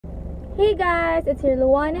Hey guys, it's your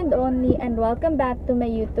Louane and only, and welcome back to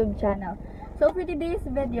my YouTube channel. So for today's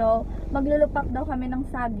video, maglulupak daw kami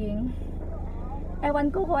ng saging.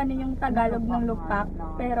 Ewan ko kung ano yung Tagalog ng lupak,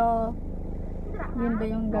 pero yun ba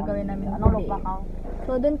yung gagawin namin today.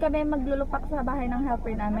 So dun kami maglulupak sa bahay ng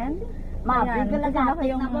helper namin. Ayan, kasama ko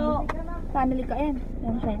yung family ko. Ayan,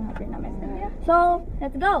 yan siya yung helper namin. So,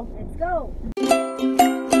 let's go! Let's go!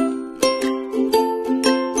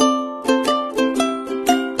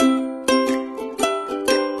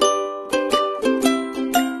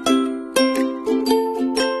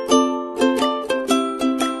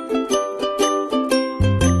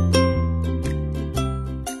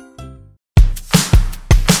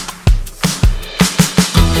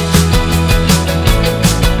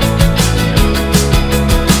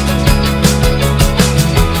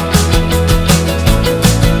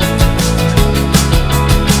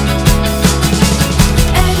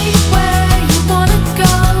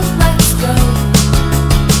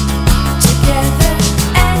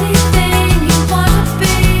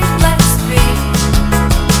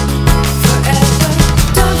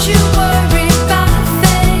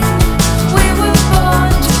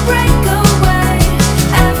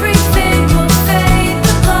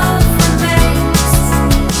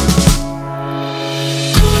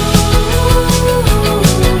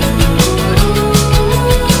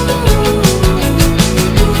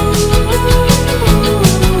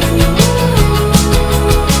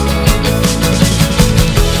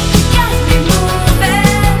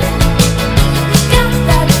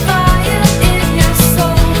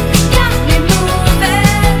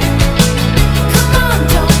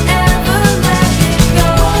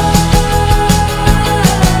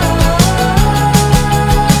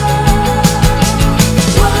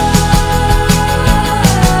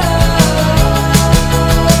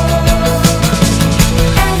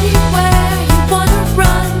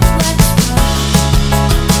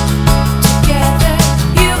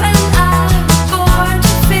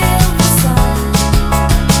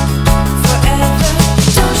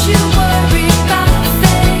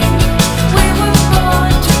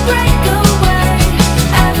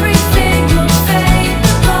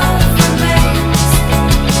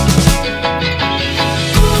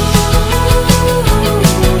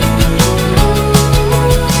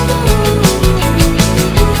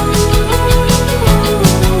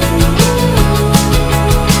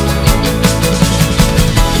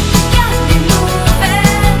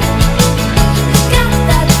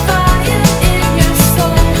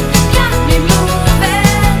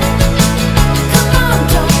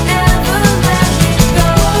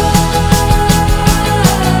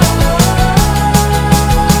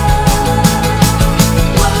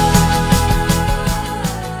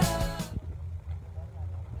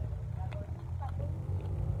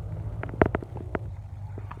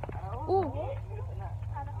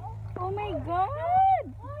 Oh my God!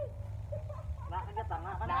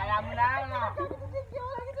 Naalala mo na ano?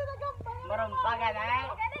 Marumpa ka na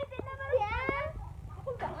eh.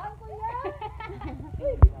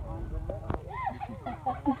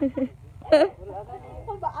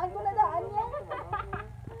 Pabaan ko na daan yan.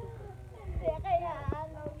 Kaya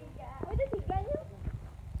ano, pwede tiglan nyo?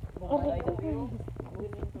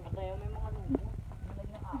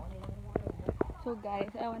 So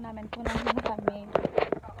guys, ewan namin kung namin kami.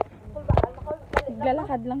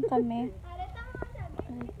 Naglalakad lang kami.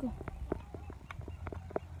 Ay ko.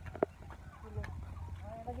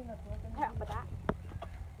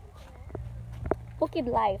 BUKID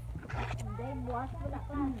life.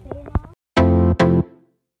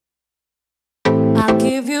 I'll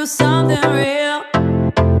give you something real.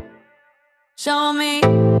 Show me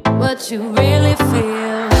what you really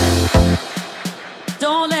feel.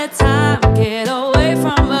 Don't let time get away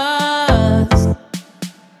from us.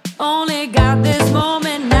 Only got this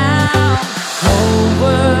moment now. Whole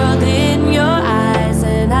world in your eyes,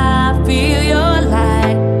 and I feel your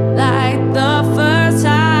light like the first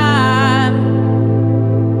time.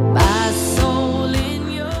 My soul in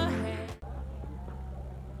your head.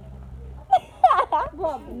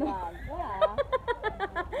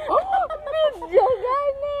 Medyo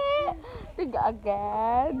gani. Tiga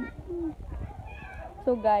agad.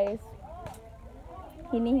 So guys,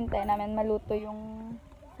 hinihintay namin maluto yung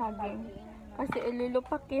saging. Kasi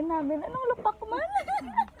ilulupakin namin. Anong lupak man?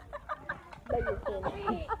 Bayukin.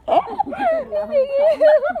 Sige.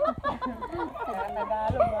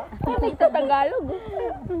 Tagalog ba? Ano ito Tagalog?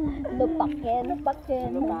 Lupakin.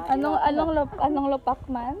 Anong lupak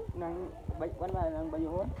man? Nang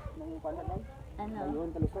bayuhon? Nang pansanan? Ano? Bayuhon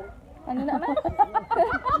talusong? Ano naman?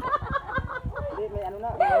 Hindi, may ano na.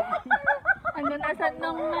 Ano nasan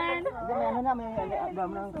naman? Hindi, may ano na, may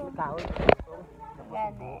dam ng kahoy.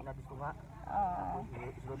 Gani. Nabis ko nga. Oo.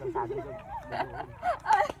 Isulod ang sabi ko.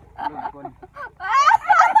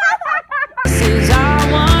 This is our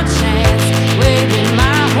one chance, waiting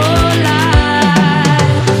my whole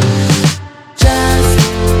life. Just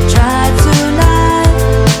try tonight.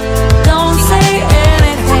 Don't say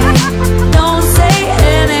anything. Don't say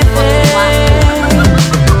anything.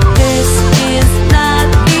 This is not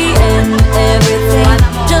the end. Everything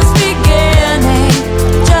just beginning.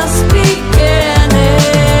 Just beginning.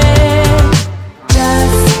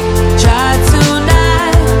 Just try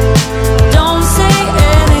tonight. Don't say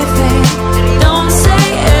anything. Don't say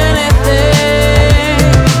anything.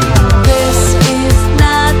 This is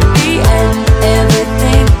not the end.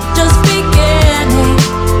 Everything just beginning.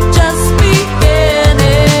 Just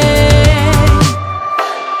beginning.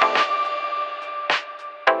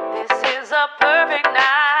 This is a perfect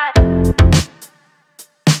night.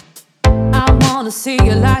 I wanna see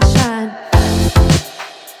your light shine.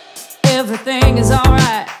 Everything is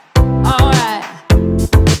alright, alright.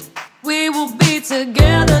 We will be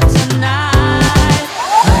together tonight.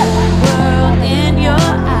 Whole world in your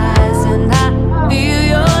eyes, and I feel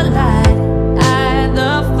your light.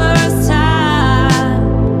 The first time,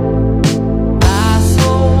 my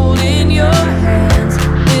soul in your hands.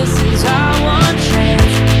 This is our one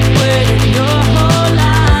chance, waiting your whole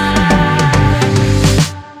life.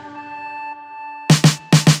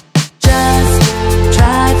 Just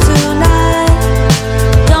try tonight.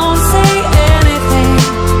 Don't say anything.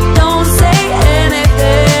 Don't say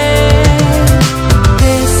anything.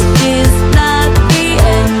 This is not the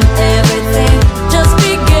end. Everything just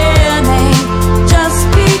beginning. Just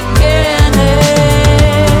beginning.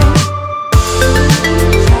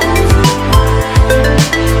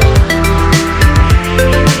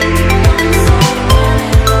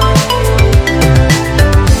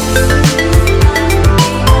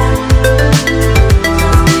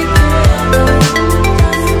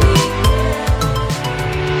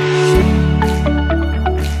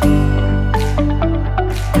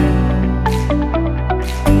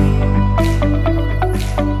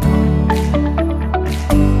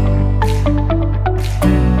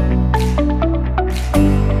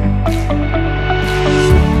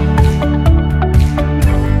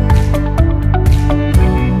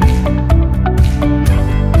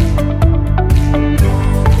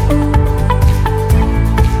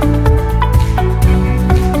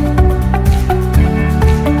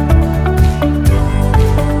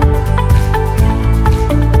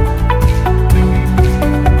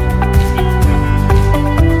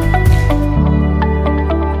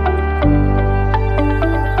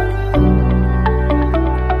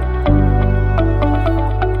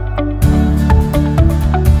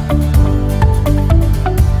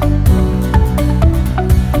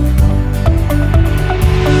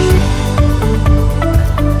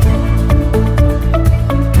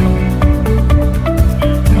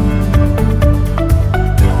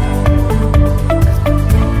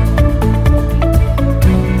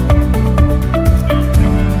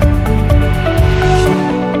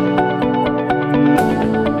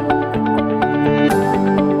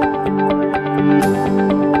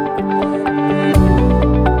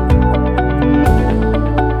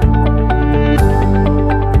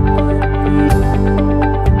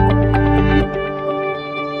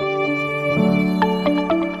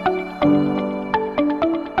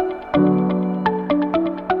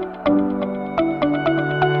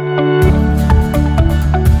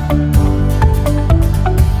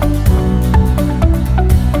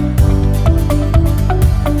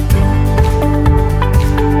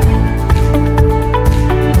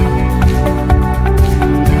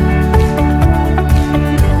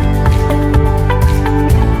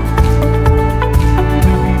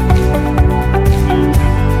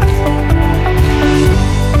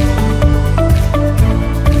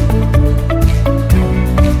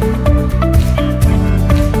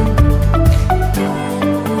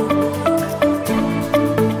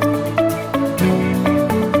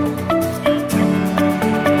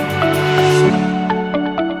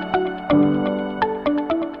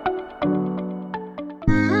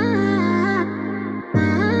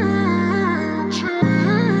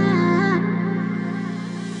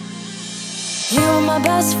 You were my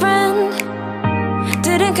best friend.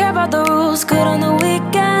 Didn't care about the rules, good on the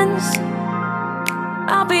weekends.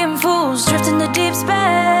 I'll be in fools, drifting to deep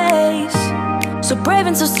space. So brave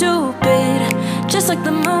and so stupid, just like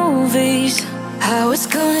the movies. I was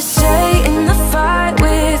gonna say